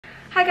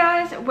Hi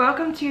guys,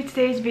 welcome to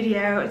today's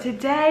video.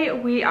 Today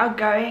we are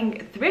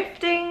going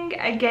thrifting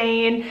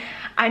again.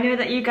 I know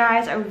that you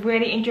guys are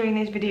really enjoying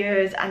these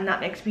videos and that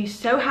makes me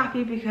so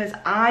happy because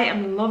I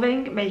am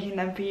loving making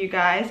them for you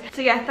guys.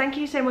 So yeah, thank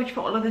you so much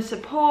for all of the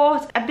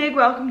support. A big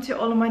welcome to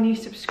all of my new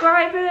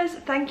subscribers.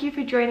 Thank you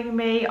for joining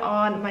me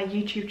on my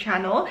YouTube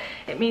channel.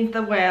 It means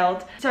the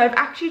world. So I've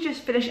actually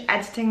just finished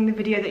editing the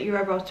video that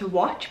you're about to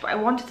watch, but I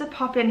wanted to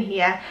pop in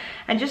here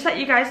and just let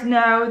you guys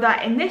know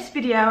that in this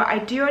video I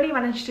do only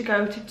manage to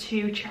go to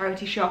 2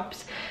 charity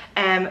shops,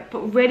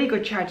 but really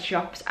good charity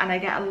shops, and I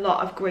get a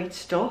lot of great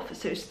stuff,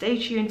 so stay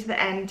tuned to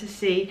the end to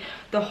see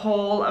the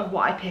haul of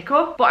what I pick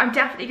up. But I'm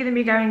definitely going to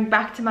be going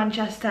back to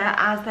Manchester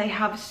as they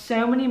have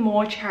so many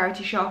more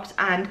charity shops,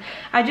 and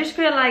I just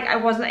feel like I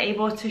wasn't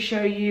able to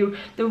show you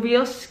the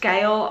real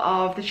scale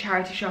of the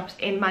charity shops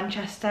in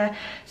Manchester.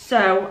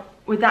 So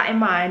with that in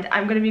mind,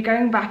 I'm going to be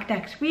going back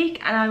next week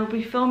and I will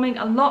be filming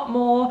a lot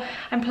more.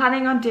 I'm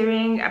planning on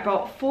doing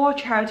about 4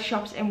 charity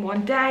shops in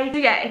one day. So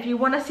yeah, if you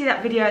want to see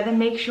that video, then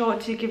make sure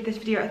to give this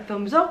video a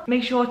thumbs up.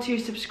 Make sure to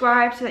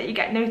subscribe so that you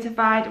get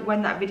notified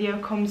when that video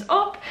comes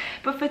up.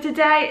 But for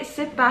today,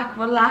 sit back,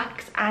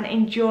 relax and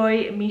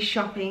enjoy me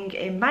shopping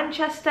in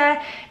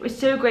Manchester. It was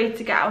so great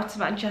to get out to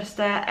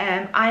Manchester.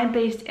 I am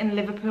based in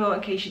Liverpool, in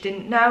case you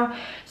didn't know.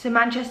 So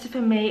Manchester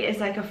for me is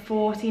like a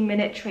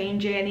 40-minute train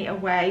journey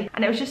away,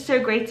 and it was just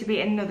so great to be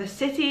in another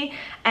city.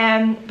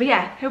 But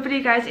yeah, hopefully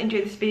you guys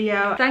enjoyed this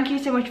video. Thank you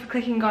so much for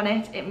clicking on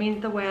it. It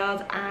means the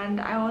world, and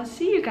I will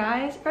see you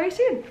guys very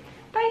soon.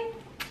 Bye.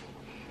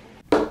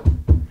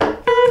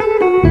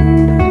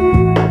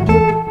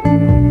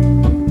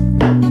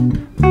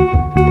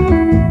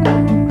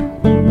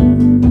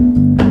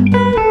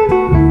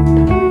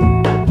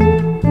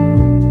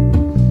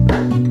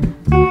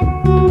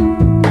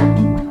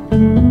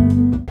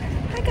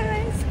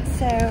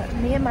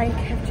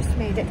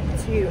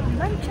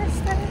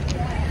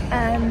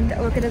 And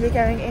we're going to be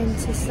going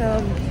into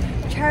some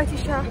charity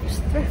shops,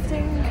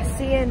 thrifting,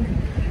 seeing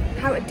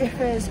how it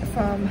differs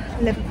from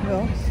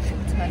Liverpool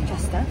to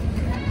Manchester.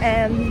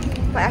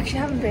 But I actually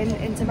haven't been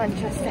into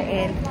Manchester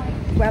in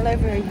well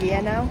over a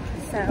year now,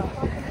 so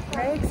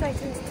very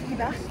excited to be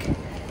back.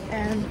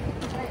 And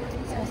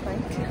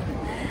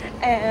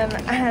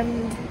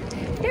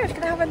yeah, we're just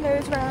going to have a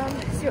nose around,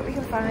 see what we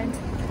can find,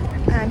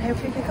 and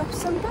hopefully pick up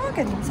some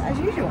bargains as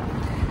usual.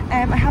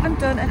 I haven't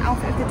done an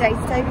outfit of the day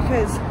today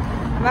because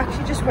I'm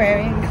actually just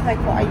wearing like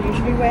what I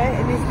usually wear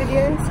in these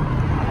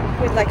videos,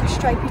 with like a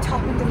stripy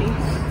top underneath,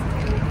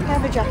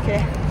 kind of a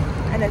jacket,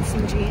 and then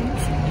some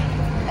jeans.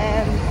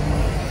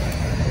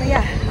 But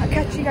yeah, I'll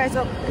catch you guys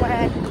up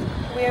when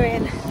we're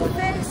in the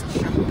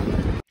first shop.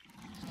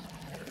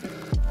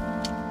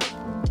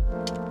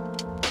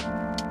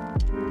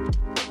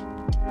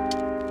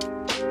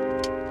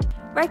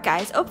 Right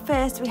guys, up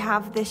first we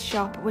have this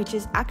shop which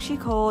is actually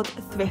called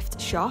Thrift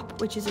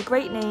Shop, which is a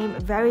great name,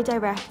 very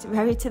direct,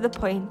 very to the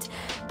point.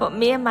 But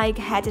me and Mike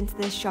head into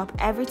this shop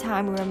every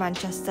time we're in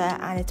Manchester,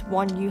 and it's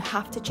one you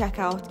have to check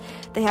out.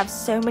 They have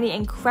so many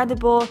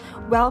incredible,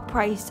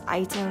 well-priced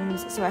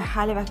items, so I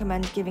highly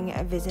recommend giving it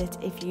a visit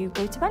if you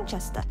go to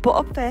Manchester. But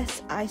up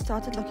first, I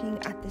started looking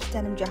at this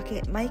denim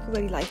jacket. Mike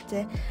really liked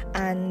it,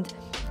 and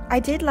I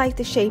did like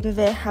the shape of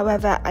it.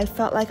 However, I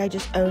felt like I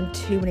just owned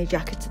too many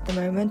jackets at the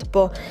moment,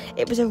 but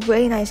it was a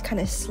really nice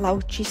kind of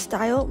slouchy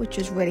style, which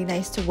was really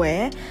nice to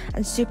wear,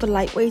 and super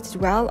lightweight as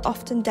well.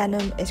 Often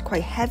denim is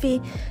quite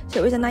heavy, so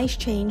it was a nice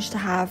change to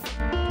have.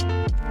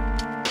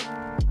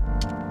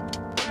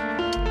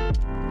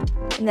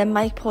 And then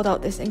Mike pulled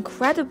out this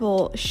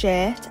incredible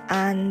shirt,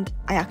 and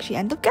I actually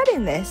ended up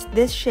getting this.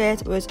 This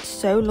shirt was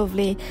so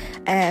lovely.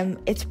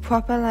 It's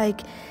proper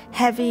like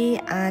heavy,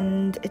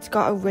 and it's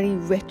got a really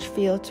rich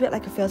feel to it,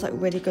 like it feels like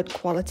really good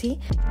quality.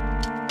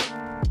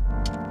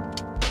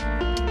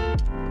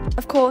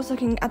 Of course,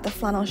 looking at the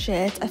flannel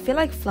shirts, I feel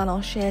like flannel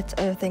shirts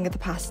are a thing of the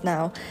past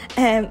now.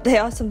 They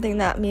are something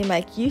that me and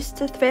Mike used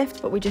to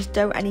thrift, but we just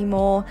don't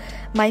anymore.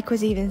 Mike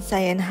was even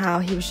saying how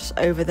he was just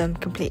over them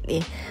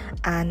completely,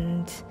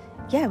 and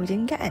yeah, we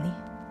didn't get any.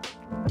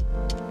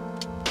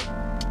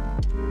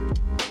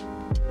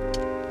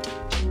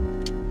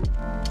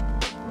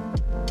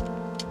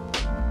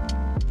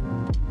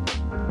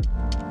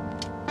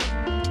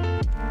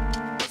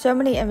 So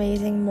many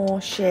amazing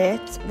more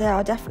shirts. There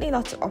are definitely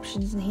lots of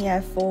options in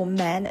here for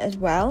men as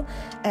well.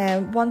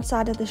 One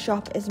side of the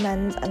shop is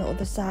men's and the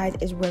other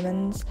side is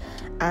women's,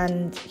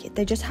 and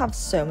they just have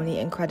so many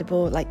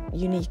incredible like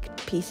unique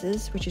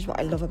pieces, which is what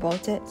I love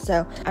about it.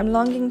 So I'm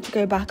longing to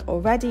go back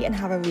already and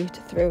have a route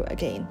through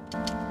again.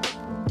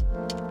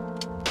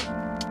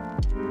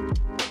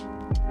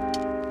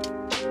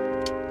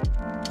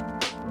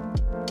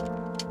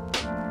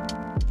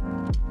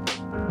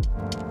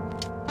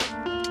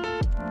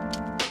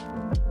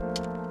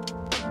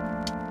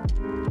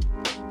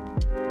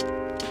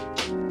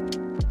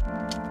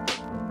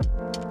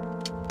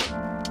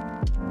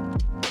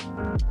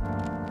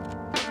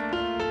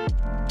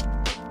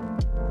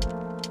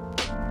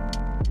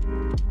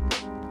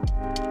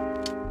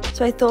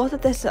 So I thought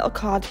that this little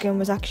cardigan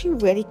was actually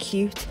really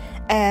cute.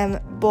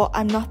 but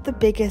I'm not the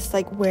biggest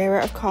like wearer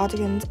of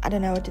cardigans. I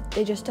don't know,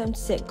 they just don't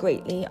sit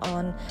greatly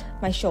on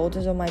my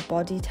shoulders or my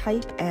body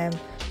type,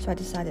 so I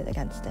decided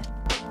against it.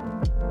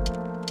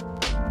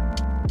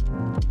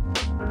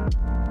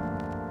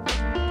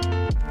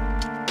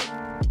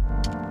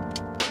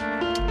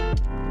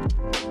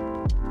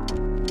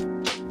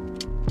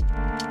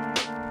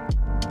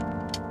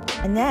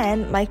 And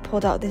then Mike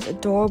pulled out this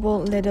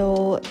adorable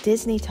little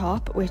Disney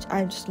top, which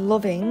I'm just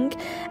loving,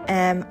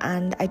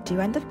 and I do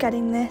end up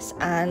getting this,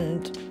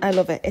 and I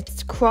love it.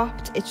 It's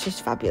cropped, it's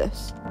just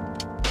fabulous.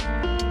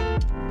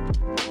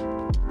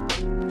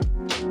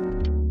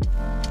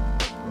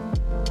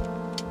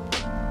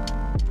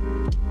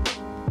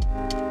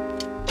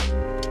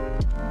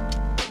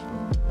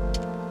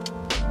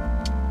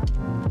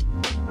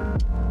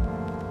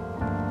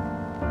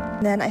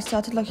 And then I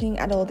started looking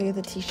at all the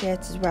other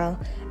t-shirts as well,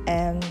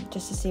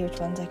 just to see which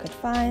ones I could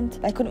find.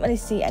 I couldn't really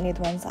see any of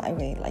the ones that I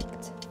really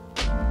liked.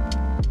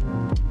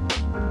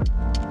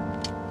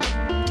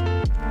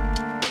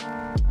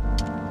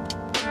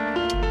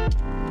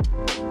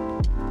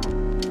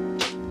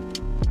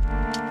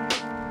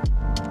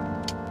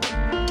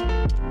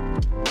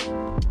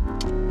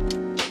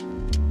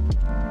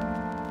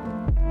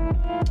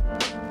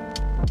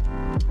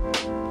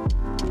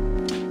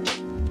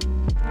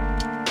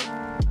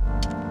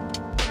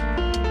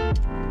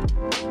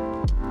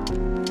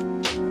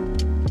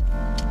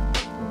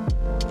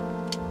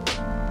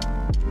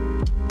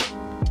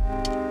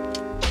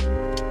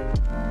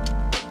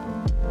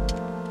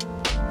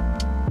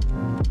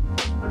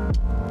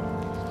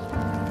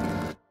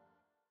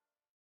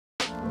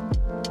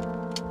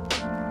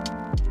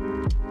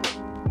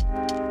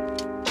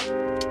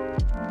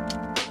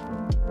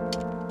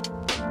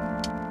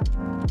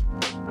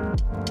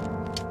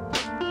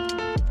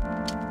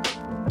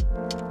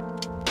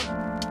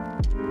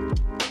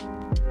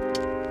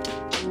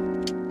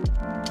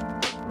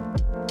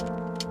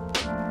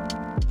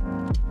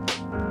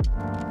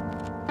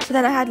 So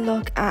then I had a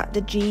look at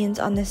the jeans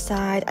on this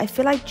side. I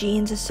feel like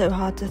jeans are so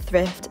hard to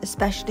thrift,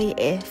 especially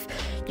if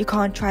you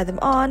can't try them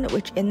on,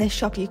 which in this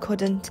shop you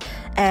couldn't,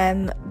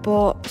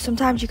 but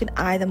sometimes you can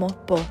eye them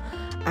up, but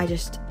I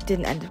just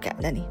didn't end up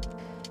getting any.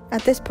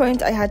 At this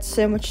point I had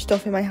so much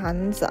stuff in my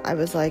hands that I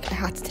was like, I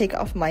had to take it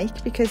off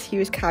Mike because he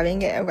was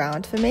carrying it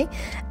around for me,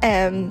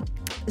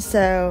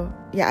 so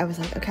yeah, I was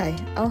like, okay,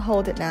 I'll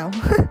hold it now.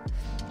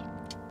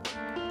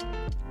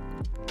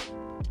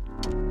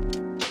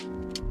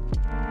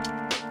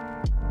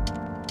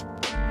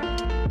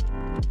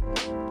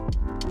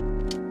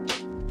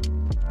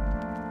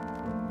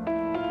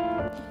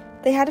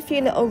 They had a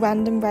few little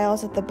random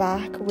rails at the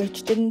back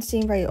which didn't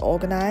seem very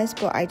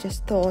organised, but I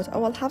just thought,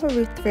 oh, I'll have a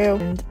root through,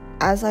 and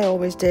as I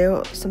always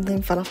do,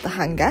 something fell off the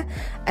hanger,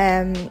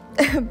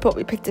 but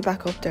we picked it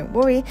back up, don't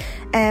worry.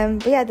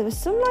 But yeah, there was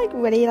some like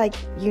really like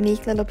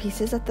unique little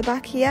pieces at the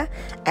back here,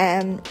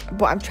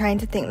 but I'm trying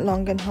to think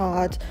long and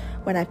hard.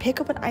 When I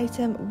pick up an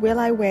item, will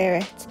I wear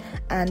it?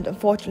 And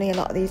unfortunately a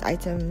lot of these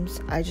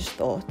items I just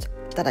thought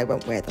that I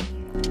won't wear them.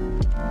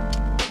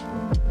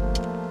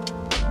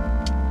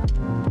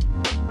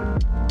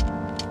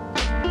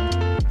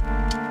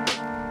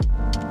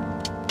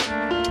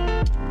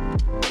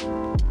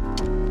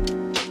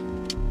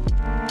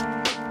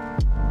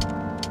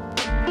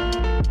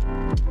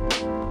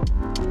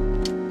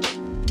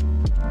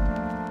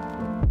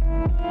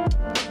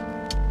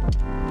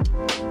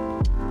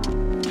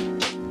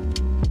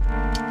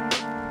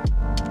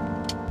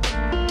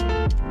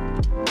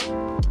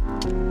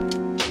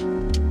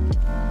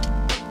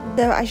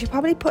 So I should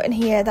probably put in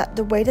here that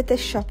the way that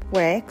this shop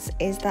works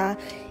is that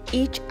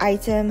each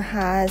item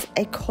has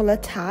a colour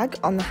tag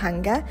on the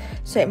hanger,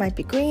 so it might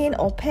be green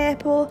or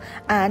purple,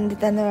 and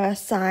then there are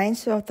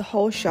signs throughout the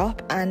whole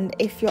shop, and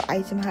if your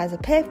item has a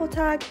purple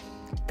tag,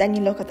 then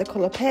you look at the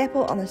colour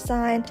purple on the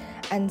sign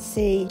and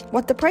see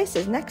what the price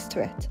is next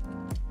to it.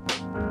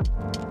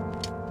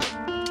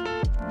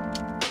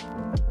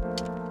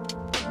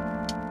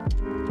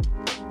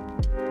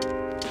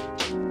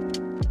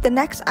 The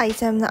next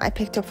item that I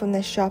picked up from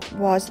this shop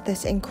was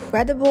this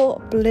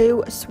incredible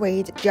blue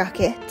suede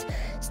jacket.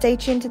 Stay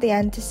tuned to the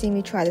end to see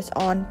me try this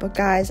on, but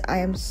guys, I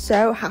am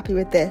so happy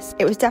with this.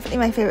 It was definitely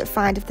my favourite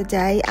find of the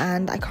day,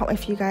 and I can't wait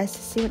for you guys to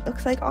see what it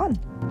looks like on.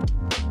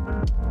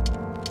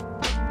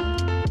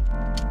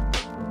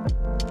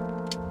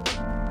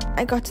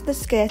 I got to the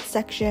skirts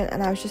section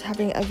and I was just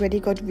having a really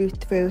good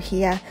root through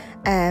here,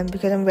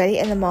 because I'm really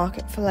in the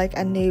market for like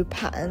a new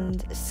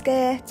patterned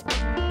skirt.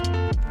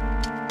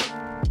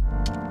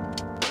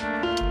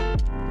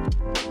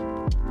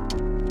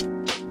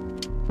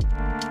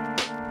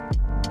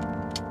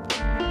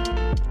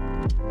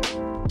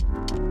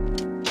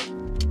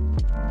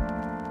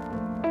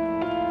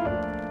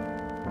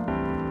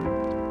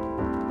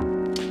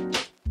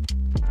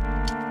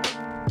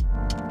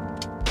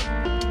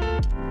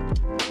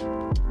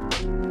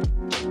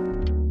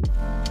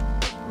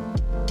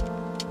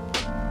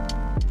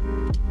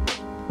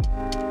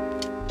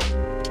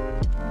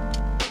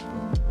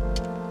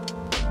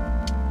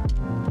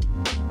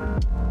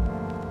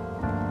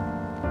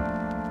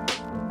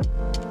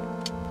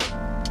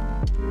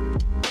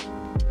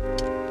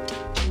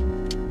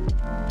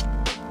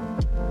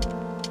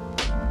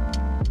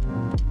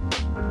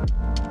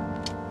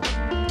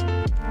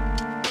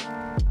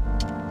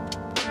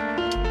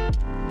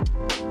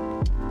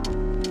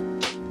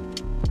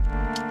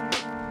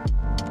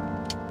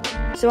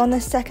 So on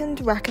the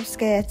second rack of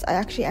skirts, I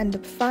actually end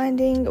up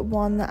finding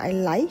one that I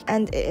like,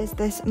 and it is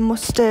this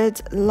mustard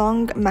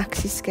long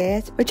maxi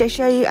skirt, which I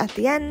show you at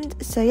the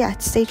end. So yeah,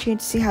 stay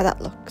tuned to see how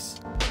that looks.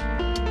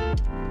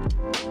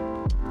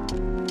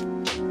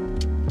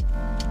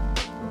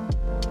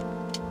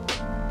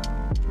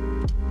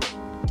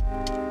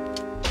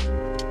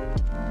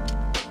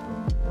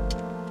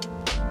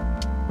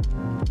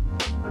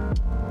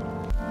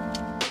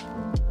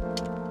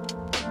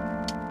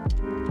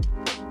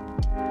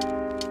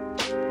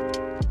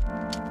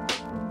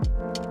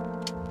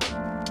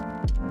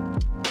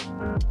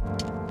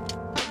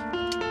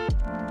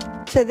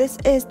 So this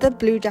is the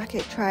blue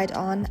jacket tried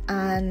on,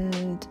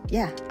 and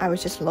yeah, I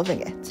was just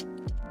loving it.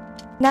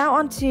 Now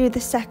on to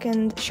the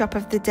second shop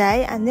of the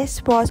day, and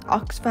this was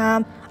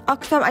Oxfam.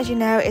 Oxfam, as you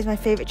know, is my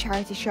favourite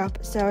charity shop,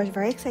 so I was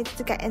very excited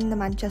to get in the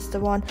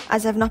Manchester one,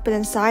 as I've not been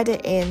inside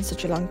it in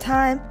such a long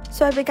time.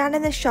 So I began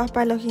in this shop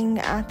by looking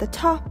at the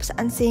tops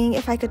and seeing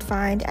if I could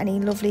find any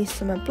lovely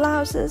summer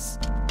blouses.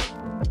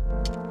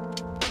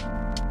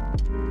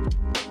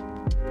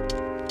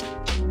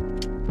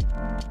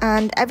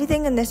 And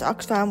everything in this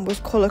Oxfam was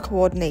colour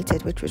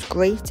coordinated, which was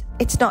great.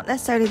 It's not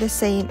necessarily the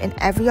same in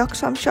every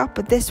Oxfam shop,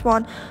 but this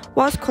one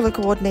was colour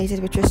coordinated,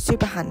 which was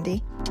super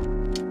handy.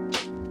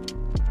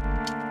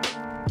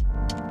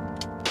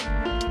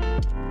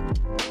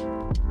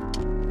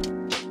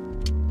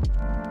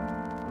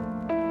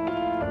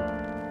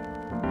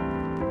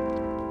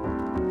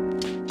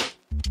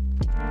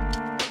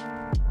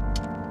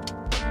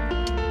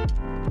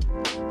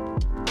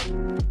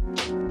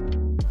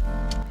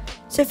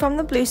 So from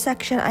the blue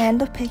section, I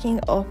end up picking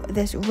up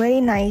this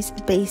really nice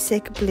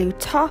basic blue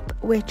top,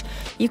 which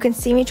you can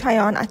see me try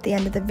on at the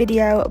end of the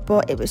video,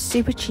 but it was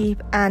super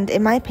cheap and,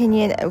 in my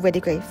opinion, a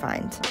really great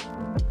find.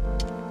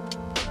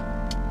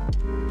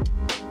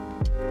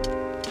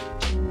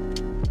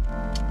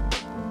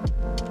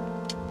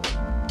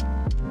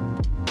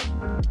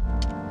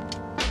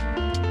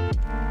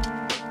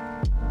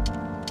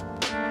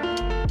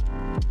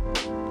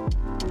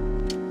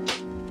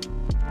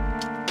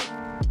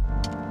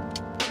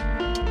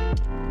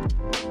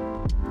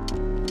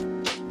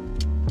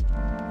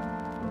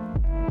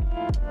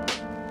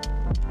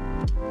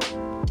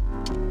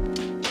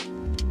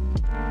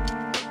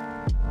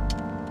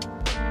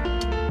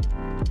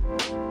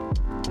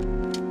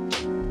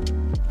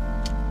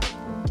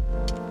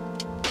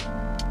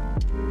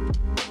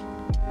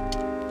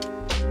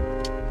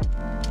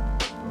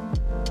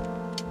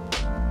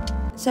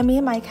 So me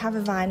and Mike have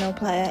a vinyl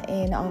player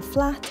in our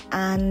flat,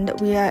 and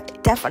we are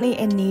definitely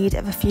in need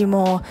of a few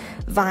more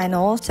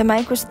vinyls. So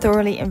Mike was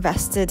thoroughly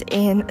invested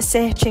in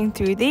searching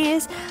through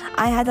these.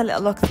 I had a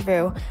little look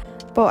through,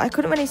 but I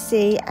couldn't really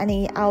see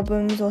any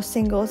albums or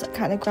singles that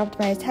kind of grabbed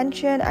my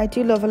attention. I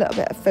do love a little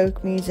bit of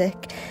folk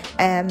music,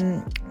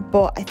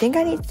 but I think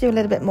I need to do a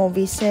little bit more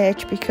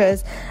research,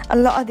 because a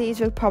lot of these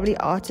were probably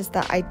artists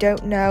that I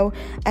don't know.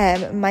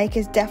 Mike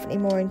is definitely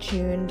more in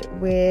tune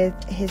with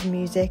his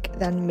music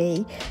than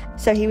me,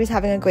 so he was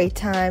having a great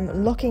time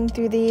looking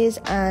through these,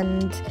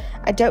 and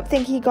I don't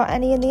think he got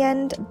any in the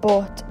end,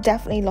 but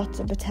definitely lots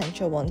of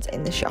potential ones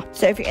in the shop.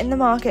 So if you're in the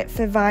market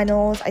for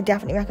vinyls, I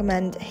definitely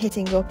recommend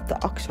hitting up the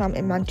Oxfam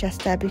in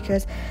Manchester,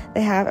 because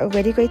they have a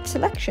really great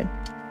selection.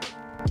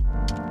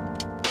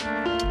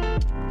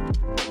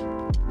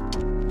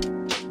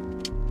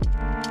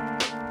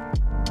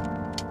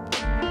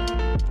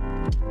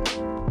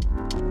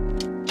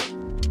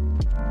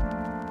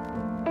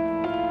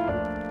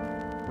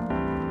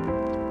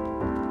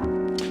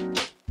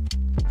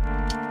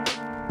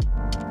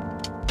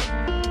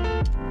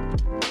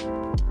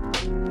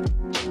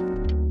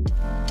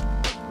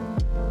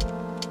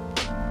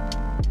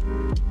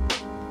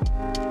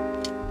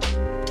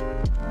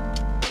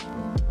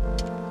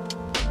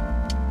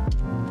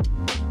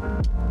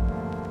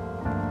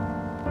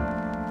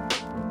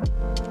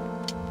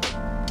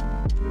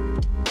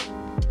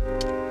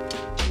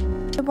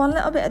 One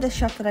little bit of the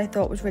shop that I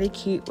thought was really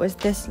cute was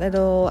this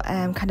little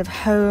kind of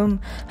home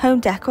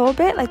decor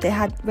bit. Like, they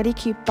had really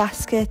cute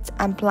baskets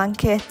and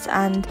blankets,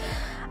 and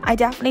I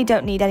definitely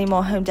don't need any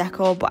more home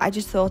decor, but I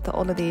just thought that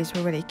all of these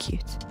were really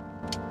cute.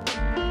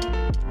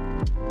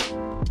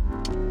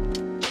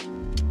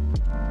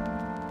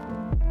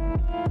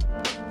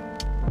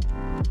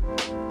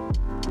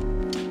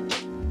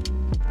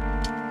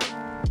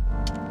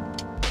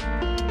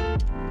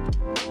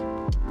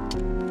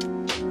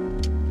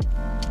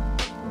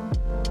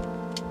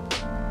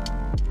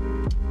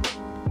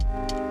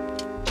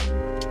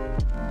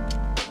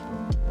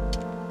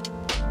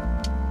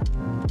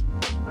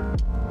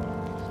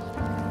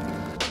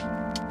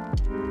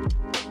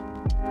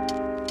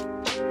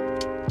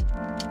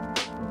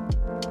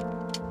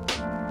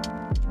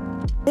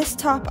 This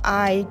top,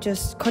 I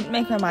just couldn't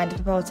make my mind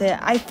up about it.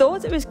 I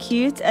thought it was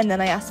cute, and then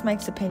I asked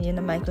Mike's opinion,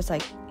 and Mike was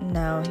like,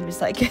 no. He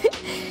was like,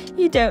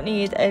 you don't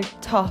need a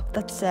top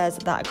that says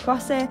that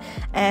across it.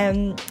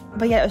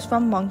 But yeah, it was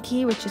from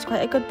Monkey, which is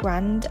quite a good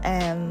brand.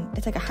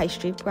 It's like a high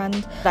street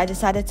brand. But I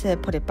decided to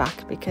put it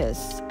back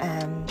because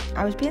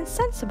I was being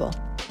sensible.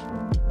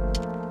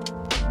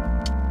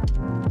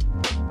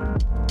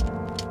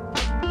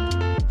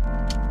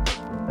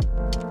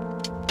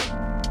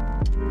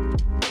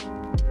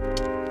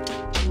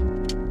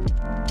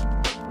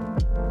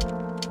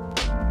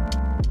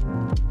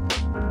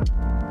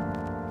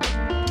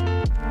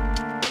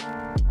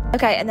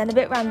 Okay, and then a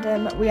bit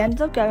random, we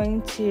ended up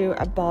going to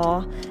a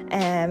bar.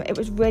 It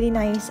was really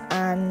nice,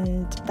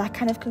 and that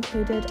kind of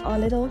concluded our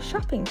little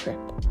shopping trip.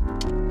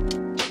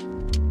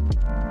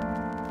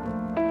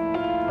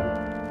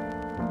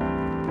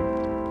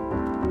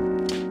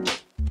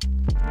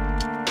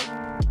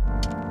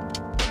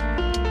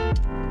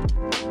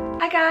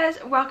 Hi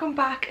guys, welcome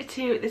back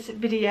to this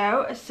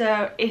video.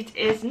 So it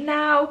is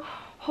now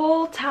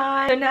haul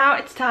time. So now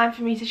it's time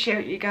for me to show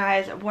you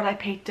guys what I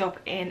picked up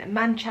in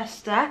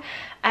Manchester.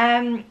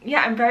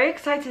 Yeah, I'm very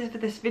excited for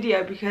this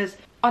video because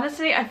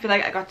honestly I feel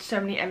like I got so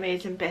many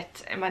amazing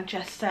bits in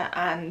Manchester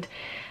and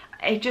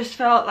it just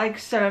felt like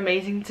so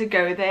amazing to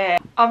go there.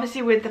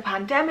 Obviously with the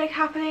pandemic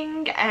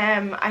happening,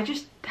 I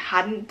just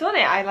hadn't done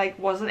it. I like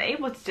wasn't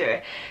able to do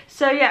it.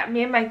 So yeah,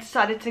 me and Meg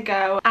decided to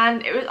go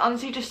and it was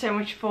honestly just so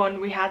much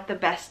fun. We had the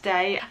best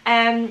day.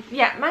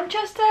 Yeah,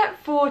 Manchester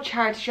for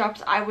charity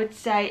shops I would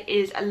say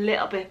is a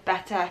little bit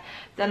better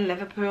than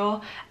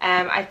Liverpool.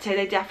 I'd say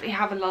they definitely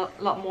have a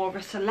lot more of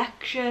a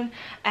selection.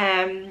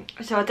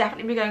 So I'll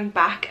definitely be going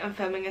back and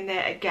filming in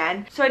there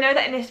again. So I know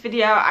that in this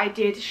video I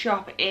did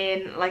shop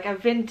in like a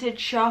vintage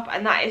shop,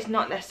 and that is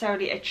not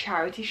necessarily a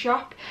charity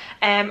shop.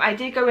 I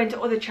did go into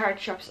other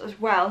charity shops as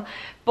well,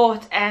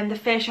 but the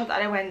first shop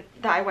that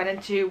I went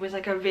into was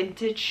like a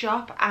vintage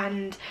shop,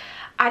 and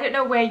I don't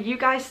know where you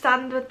guys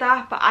stand with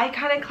that, but I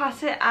kind of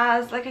class it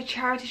as like a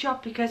charity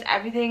shop because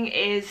everything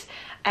is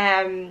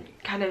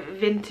kind of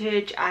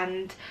vintage.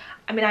 And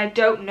I mean, I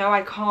don't know,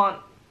 I can't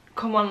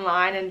come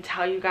online and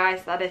tell you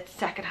guys that it's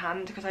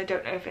secondhand because I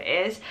don't know if it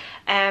is.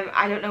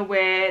 I don't know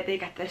where they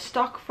get their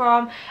stock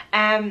from,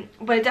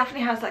 but it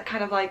definitely has that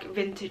kind of like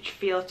vintage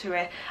feel to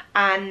it,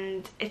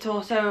 and it's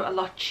also a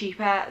lot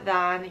cheaper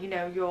than, you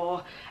know,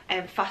 your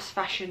fast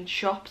fashion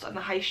shops on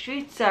the high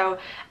street. So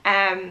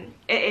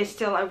it is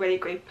still a really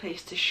great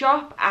place to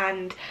shop,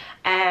 and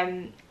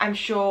I'm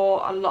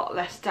sure a lot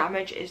less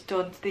damage is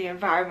done to the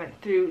environment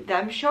through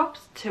them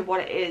shops to what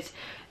it is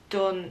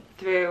done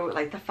through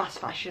like the fast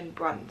fashion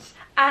brands.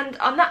 And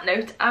on that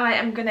note, I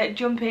am gonna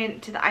jump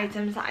into the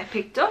items that I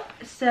picked up,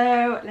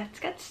 so let's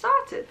get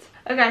started.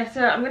 Okay,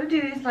 so I'm gonna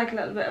do these like a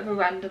little bit of a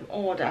random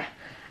order,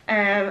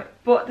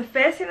 but the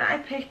first thing that I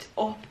picked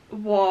up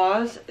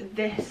was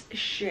this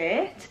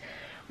shirt,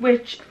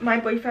 which my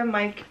boyfriend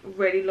Mike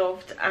really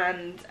loved,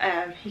 and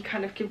he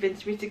kind of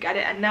convinced me to get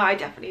it, and now I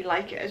definitely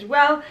like it as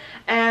well.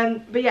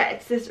 But yeah,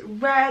 it's this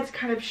red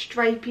kind of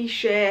stripy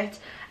shirt,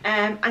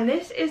 and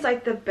this is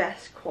like the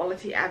best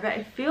quality ever.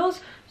 It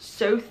feels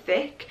so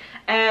thick,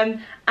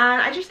 and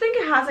I just think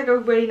it has like a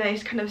really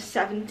nice kind of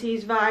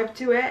 70s vibe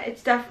to it.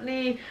 It's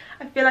definitely,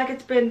 I feel like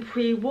it's been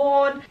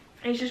pre-worn.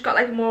 It's just got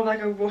like more of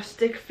like a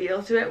rustic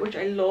feel to it, which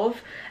I love.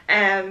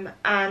 And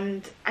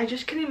I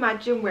just can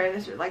imagine wearing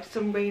this with like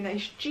some really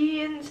nice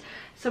jeans,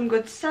 some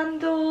good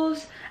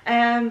sandals.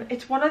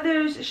 It's one of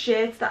those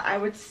shirts that I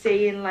would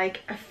see in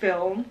like a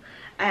film,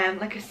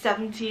 like a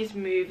 70s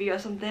movie or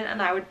something,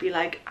 and I would be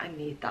like, I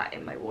need that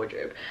in my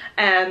wardrobe.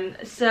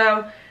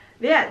 So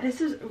yeah, this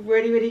is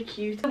really, really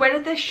cute. The way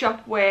that this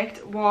shop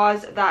worked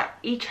was that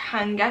each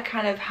hanger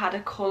kind of had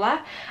a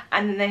colour,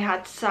 and then they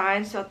had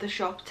signs throughout the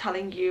shop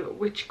telling you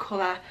which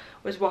colour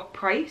was what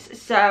price.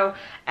 So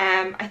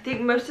I think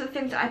most of the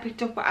things that I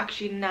picked up were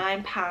actually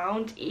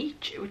 £9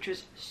 each, which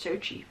was so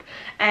cheap.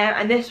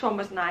 And this one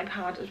was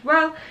 £9 as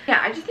well.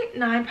 Yeah, I just think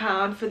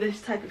 £9 for this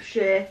type of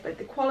shirt, like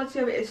the quality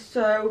of it is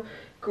so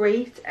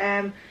great.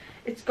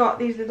 It's got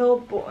these little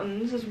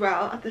buttons as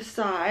well at the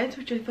sides,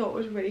 which I thought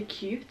was really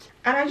cute.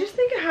 And I just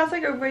think it has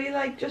like a really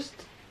like just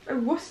a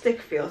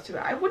rustic feel to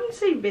it. I wouldn't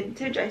say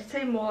vintage, I'd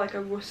say more like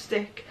a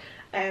rustic,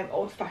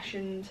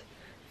 old-fashioned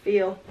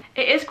feel.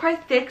 It is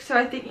quite thick, so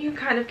I think you can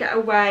kind of get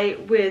away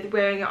with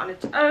wearing it on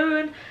its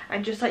own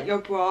and just like your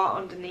bra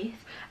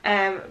underneath.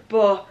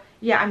 But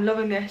yeah, I'm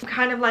loving this. I'm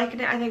kind of liking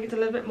it. I think it's a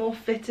little bit more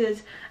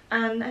fitted,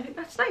 and I think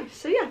that's nice.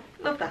 So yeah,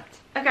 love that.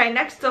 Okay,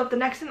 next up, the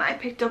next thing that I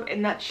picked up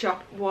in that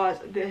shop was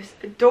this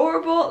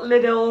adorable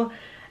little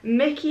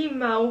Mickey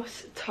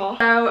Mouse top.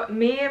 So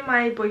me and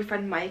my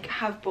boyfriend Mike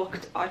have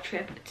booked our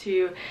trip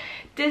to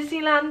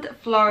Disneyland,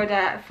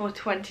 Florida for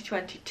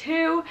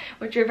 2022,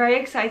 which we're very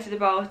excited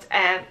about.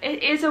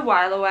 It is a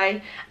while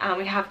away and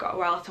we have got a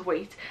while to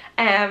wait.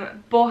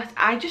 But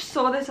I just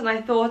saw this and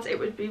I thought it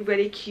would be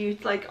really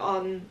cute like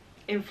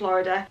in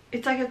Florida.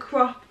 It's like a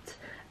cropped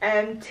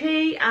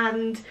tee,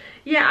 and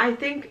yeah, I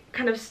think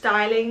kind of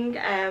styling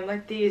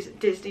like these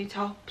Disney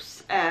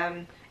tops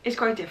is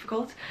quite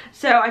difficult,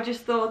 so I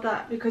just thought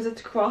that because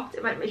it's cropped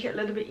it might make it a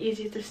little bit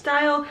easier to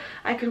style.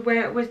 I could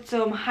wear it with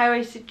some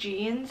high-waisted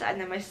jeans and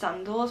then my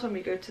sandals when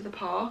we go to the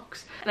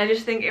parks, and I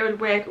just think it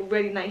would work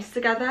really nice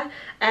together.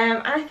 And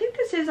I think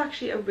this is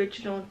actually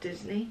original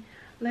Disney,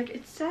 like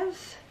it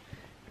says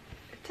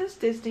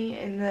Disney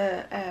in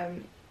the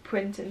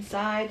print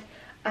inside,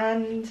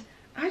 and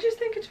I just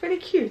think it's really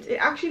cute. It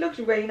actually looks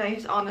really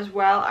nice on as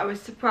well. I was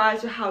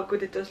surprised with how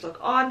good it does look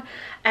on.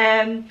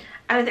 And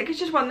I think it's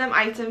just one of them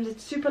items.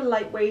 It's super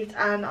lightweight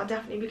and I'll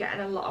definitely be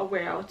getting a lot of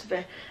wear out of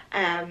it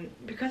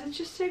because it's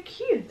just so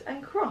cute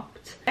and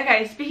cropped.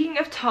 Okay, speaking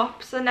of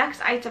tops, the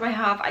next item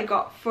I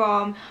got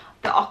from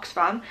the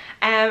Oxfam.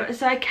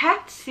 So I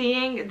kept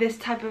seeing this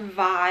type of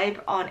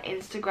vibe on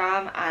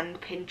Instagram and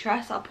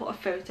Pinterest. I'll put a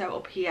photo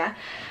up here,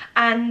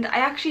 and I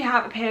actually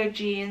have a pair of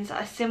jeans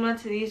that are similar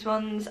to these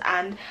ones,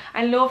 and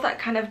I love that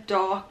kind of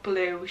dark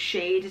blue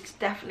shade. It's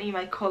definitely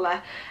my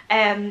colour.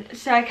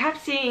 So I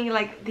kept seeing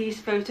like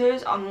these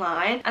photos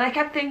online, and I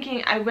kept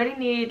thinking I really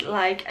need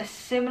like a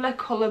similar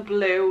colour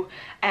blue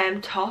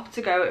top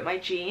to go with my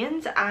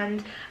jeans,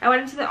 and I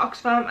went into the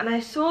Oxfam and I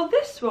saw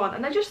this one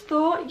and I just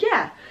thought,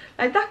 yeah,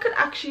 like that could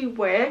actually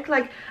work.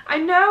 Like, I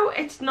know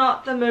it's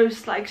not the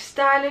most like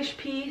stylish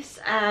piece,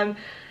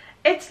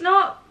 it's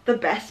not the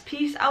best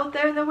piece out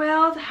there in the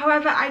world,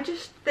 however I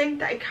just think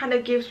that it kind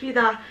of gives me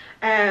that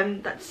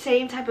that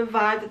same type of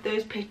vibe that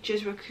those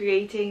pictures were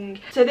creating.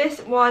 So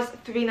this was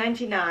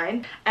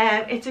 £3.99.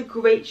 It's a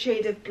great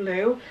shade of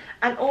blue,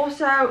 and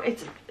also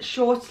it's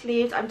short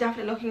sleeved. I'm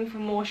definitely looking for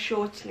more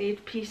short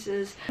sleeved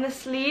pieces, and the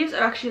sleeves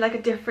are actually like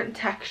a different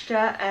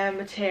texture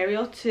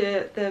material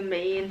to the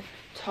main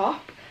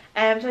top.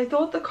 So I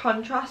thought the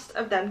contrast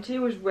of them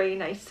two was really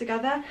nice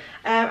together,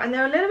 and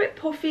they're a little bit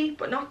puffy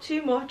but not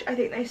too much. I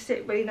think they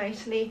sit really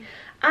nicely,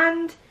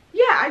 and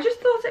yeah, I just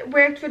thought it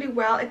worked really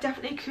well. It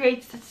definitely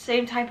creates the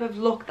same type of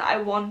look that I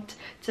want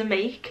to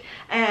make,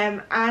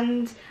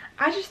 and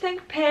I just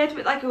think paired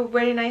with like a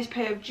really nice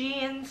pair of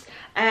jeans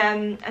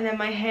and then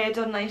my hair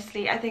done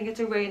nicely, I think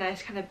it's a really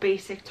nice kind of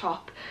basic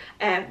top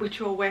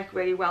which will work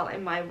really well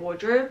in my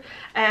wardrobe.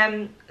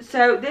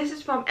 So this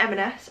is from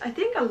M&S. I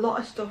think a lot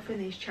of stuff in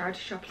these charity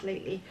shops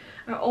lately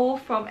are all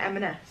from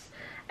M&S.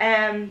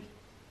 I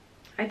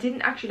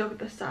didn't actually look at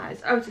the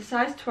size. Oh, it's a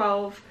size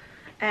 12,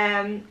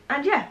 and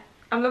yeah,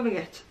 I'm loving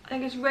it. I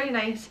think it's really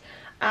nice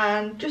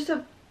and just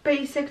a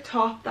basic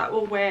top that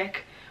will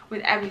work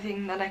with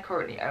everything that I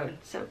currently own,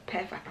 so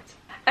perfect.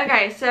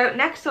 Okay, so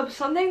next up,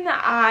 something that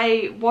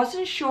I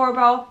wasn't sure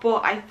about,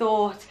 but I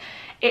thought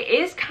it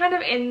is kind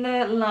of in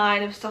the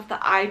line of stuff that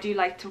I do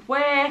like to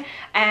wear.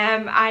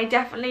 I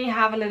definitely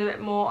have a little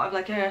bit more of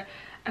like a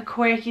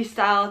quirky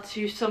style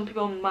to some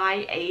people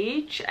my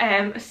age.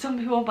 Some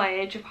people my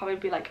age would probably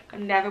be like,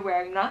 I'm never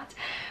wearing that,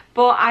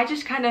 but I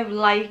just kind of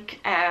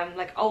like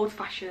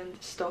old-fashioned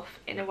stuff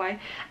in a way.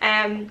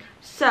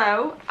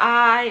 So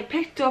I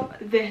picked up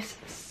this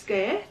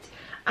skirt,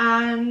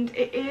 and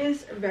it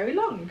is very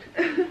long.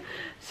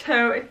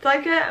 So it's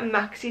like a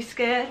maxi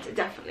skirt,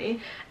 definitely.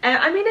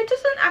 I mean, it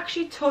doesn't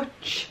actually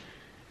touch,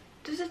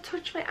 does it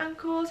touch my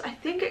ankles? I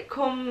think it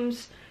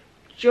comes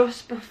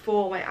just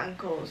before my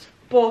ankles,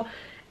 but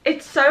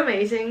it's so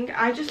amazing.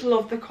 I just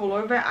love the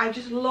colour of it. I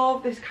just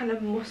love this kind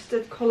of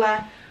mustard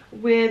colour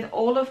with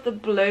all of the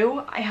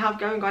blue I have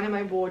going on in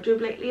my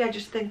wardrobe lately. I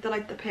just think they're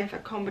like the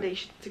perfect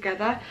combination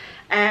together.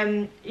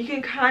 You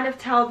can kind of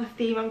tell the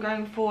theme I'm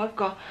going for. I've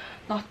got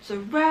lots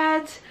of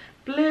red,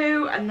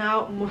 blue, and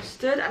now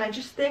mustard, and I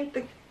just think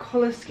the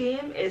colour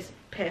scheme is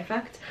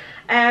perfect.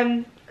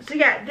 So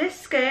yeah, this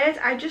skirt,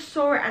 I just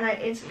saw it and I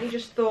instantly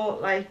just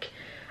thought like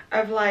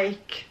of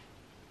like,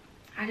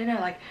 I don't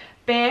know, like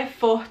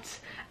barefoot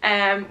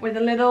with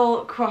a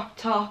little crop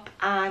top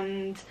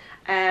and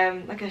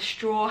like a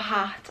straw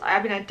hat.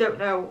 I mean, I don't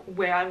know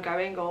where I'm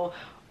going or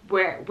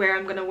where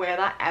I'm gonna wear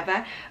that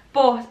ever,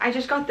 but I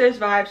just got those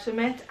vibes from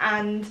it.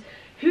 And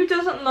who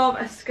doesn't love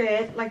a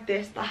skirt like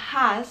this that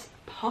has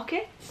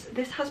pockets?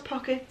 This has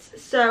pockets,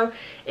 so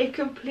it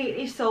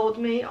completely sold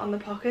me on the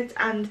pockets,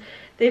 and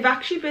they've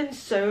actually been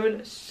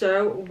sewn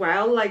so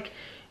well. Like,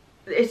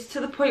 it's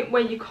to the point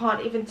where you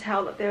can't even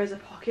tell that there is a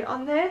pocket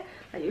on there.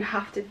 Like, you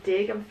have to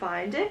dig and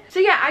find it. So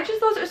yeah, I just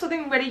thought it was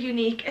something really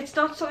unique. It's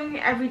not something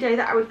every day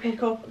that I would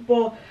pick up,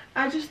 but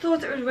I just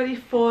thought it was really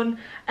fun.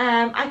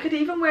 I could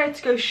even wear it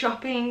to go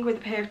shopping with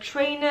a pair of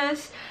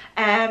trainers,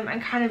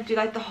 and kind of do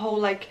like the whole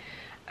like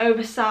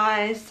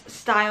oversized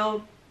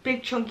style,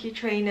 big chunky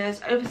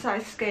trainers,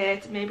 oversized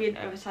skirt, maybe an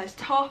oversized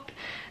top.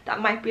 That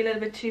might be a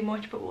little bit too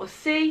much, but we'll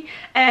see.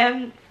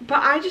 But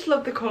I just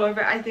love the colour of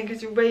it. I think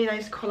it's a really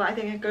nice colour. I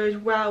think it goes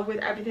well with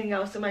everything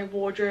else in my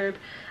wardrobe,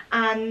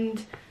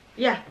 and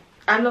yeah,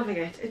 I'm loving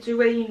it. It's a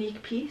really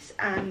unique piece,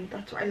 and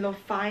that's what I love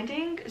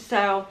finding.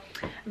 So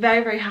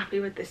very, very happy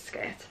with this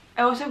skirt.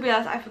 I also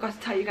realised I forgot to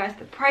tell you guys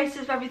the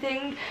prices of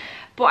everything,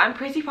 but I'm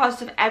pretty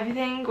positive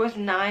everything was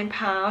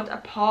 £9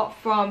 apart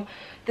from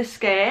the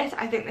skirt.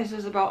 I think this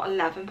was about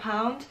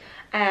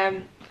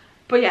 £11.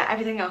 But yeah,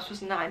 everything else was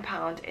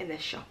 £9 in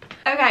this shop.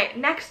 Okay,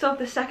 next up,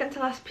 the second to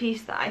last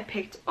piece that I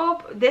picked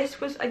up.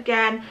 This was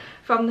again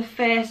from the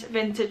first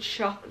vintage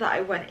shop that I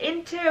went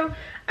into,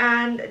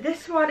 and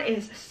this one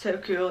is so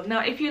cool. Now,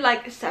 if you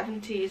like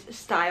 70s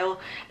style,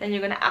 then you're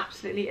going to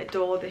absolutely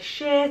adore this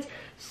shirt.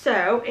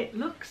 So it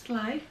looks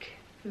like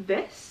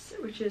this,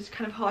 which is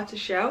kind of hard to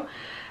show.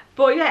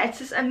 But yeah, it's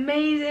this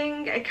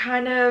amazing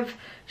kind of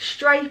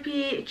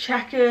stripy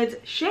checkered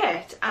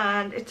shirt,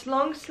 and it's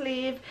long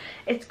sleeve.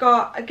 It's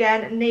got,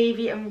 again,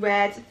 navy and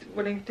red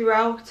running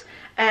throughout.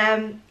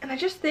 And I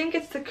just think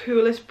it's the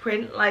coolest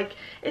print. Like,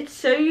 it's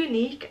so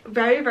unique,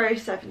 very, very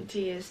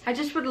 70s. I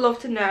just would love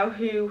to know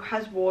who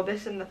has wore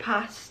this in the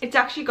past. It's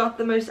actually got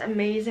the most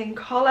amazing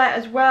collar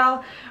as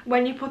well.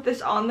 When you put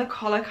this on, the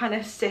collar kind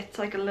of sits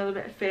like a little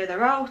bit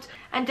further out,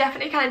 and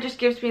definitely kind of just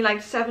gives me like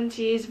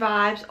 70s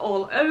vibes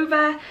all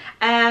over.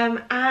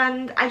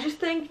 And I just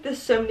think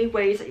there's so many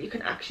ways that you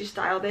can actually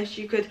style this.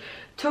 You could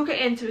tuck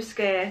it into a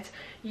skirt,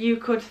 you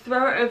could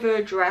throw it over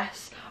a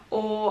dress,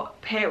 or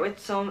pair it with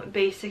some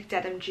basic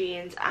denim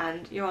jeans,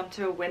 and you're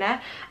onto a winner.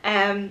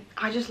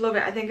 I just love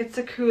it. I think it's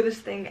the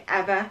coolest thing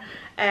ever.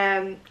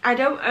 I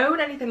don't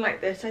own anything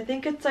like this. I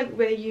think it's like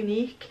really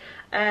unique.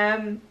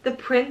 The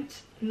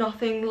print,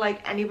 nothing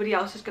like anybody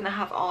else is going to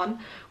have on,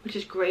 which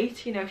is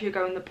great. You know, if you're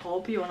going to the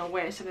pub, you want to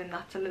wear something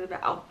that's a little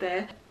bit out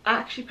there. I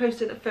actually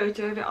posted a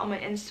photo of it on my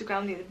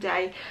Instagram the other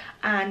day,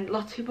 and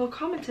lots of people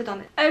commented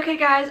on it. Okay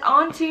guys,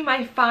 on to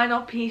my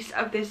final piece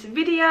of this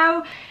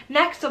video.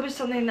 Next up is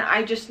something that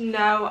I just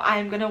know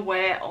I'm going to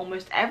wear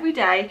almost every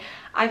day.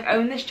 I've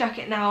owned this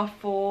jacket now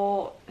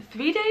for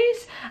 3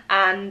 days,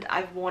 and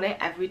I've worn it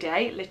every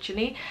day,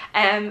 literally.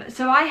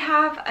 So I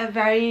have a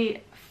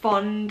very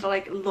fond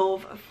like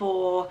love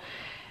for,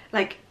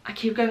 like, I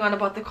keep going on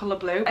about the colour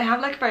blue. I have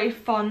like very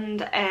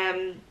fond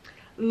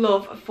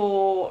love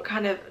for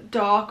kind of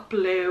dark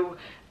blue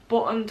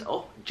buttoned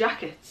up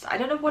jackets. I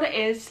don't know what it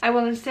is. I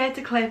will insert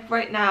a clip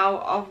right now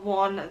of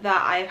one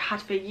that I've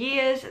had for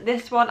years.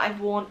 This one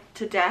I've worn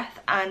to death,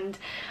 and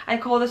I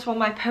call this one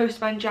my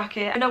postman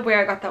jacket. I don't know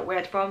where I got that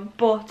word from,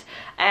 but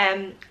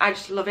I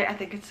just love it. I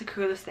think it's the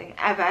coolest thing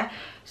ever.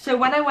 So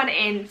when I went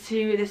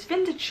into this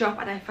vintage shop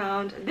and I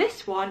found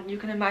this one, you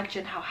can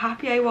imagine how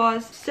happy I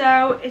was.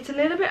 So it's a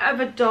little bit of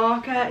a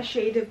darker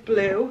shade of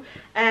blue,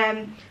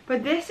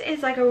 but this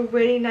is like a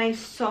really nice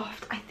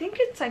soft, I think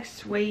it's like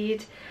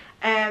suede,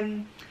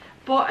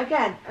 but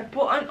again, a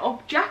button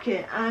up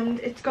jacket, and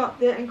it's got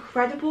the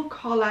incredible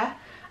collar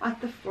at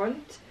the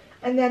front,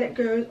 and then it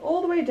goes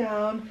all the way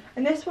down.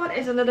 And this one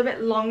is a little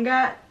bit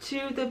longer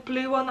to the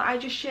blue one that I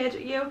just shared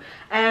with you,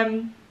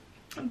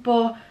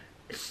 but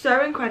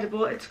so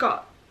incredible. It's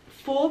got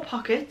 4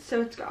 pockets, so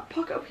it's got a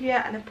pocket up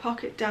here and a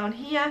pocket down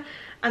here,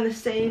 and the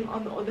same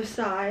on the other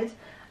side.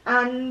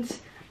 And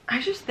I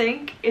just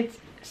think it's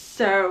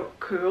so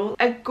cool.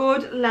 A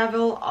good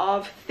level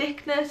of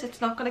thickness.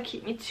 It's not going to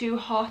keep me too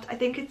hot. I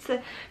think it's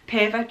the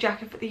perfect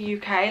jacket for the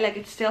UK. Like,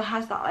 it still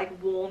has that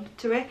like warmth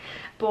to it,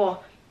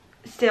 but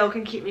still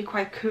can keep me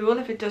quite cool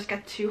if it does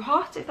get too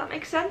hot, if that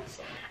makes sense.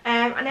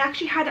 And I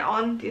actually had it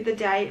on the other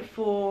day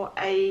for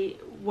a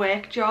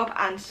work job,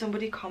 and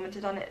somebody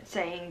commented on it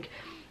saying,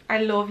 I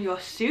love your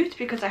suit,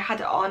 because I had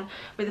it on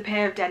with a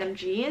pair of denim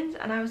jeans,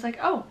 and I was like,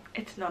 oh,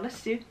 it's not a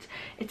suit,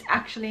 it's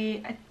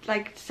actually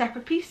like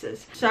separate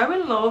pieces. So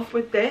in love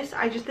with this.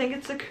 I just think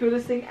it's the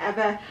coolest thing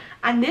ever,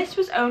 and this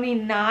was only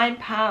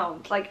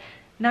 £9. Like,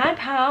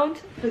 £9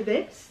 for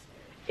this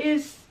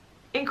is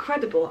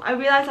incredible. I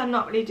realise I'm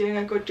not really doing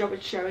a good job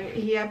at showing it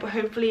here, but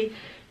hopefully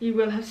you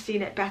will have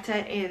seen it better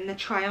in the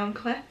try on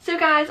clip. So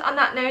guys, on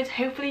that note,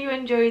 hopefully you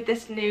enjoyed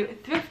this new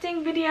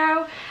thrifting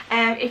video.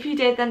 If you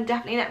did, then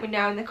definitely let me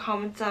know in the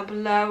comments down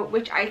below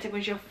which item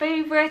was your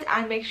favourite,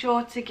 and make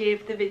sure to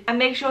give the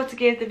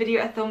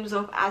video a thumbs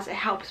up, as it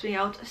helps me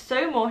out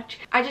so much.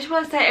 I just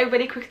want to say a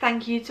really quick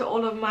thank you to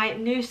all of my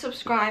new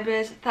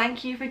subscribers.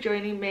 Thank you for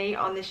joining me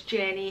on this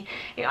journey.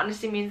 It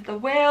honestly means the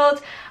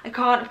world. I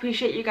can't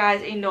appreciate you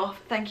guys enough.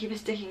 Thank you for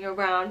sticking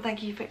around.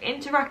 Thank you for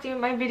interacting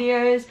with my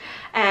videos.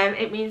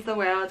 It means the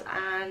world,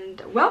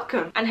 and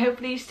welcome, and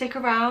hopefully you stick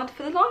around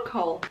for the long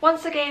haul.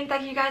 Once again,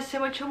 thank you guys so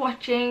much for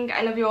watching.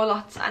 I love you all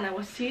lots, and I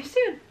will see you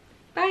soon.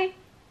 Bye.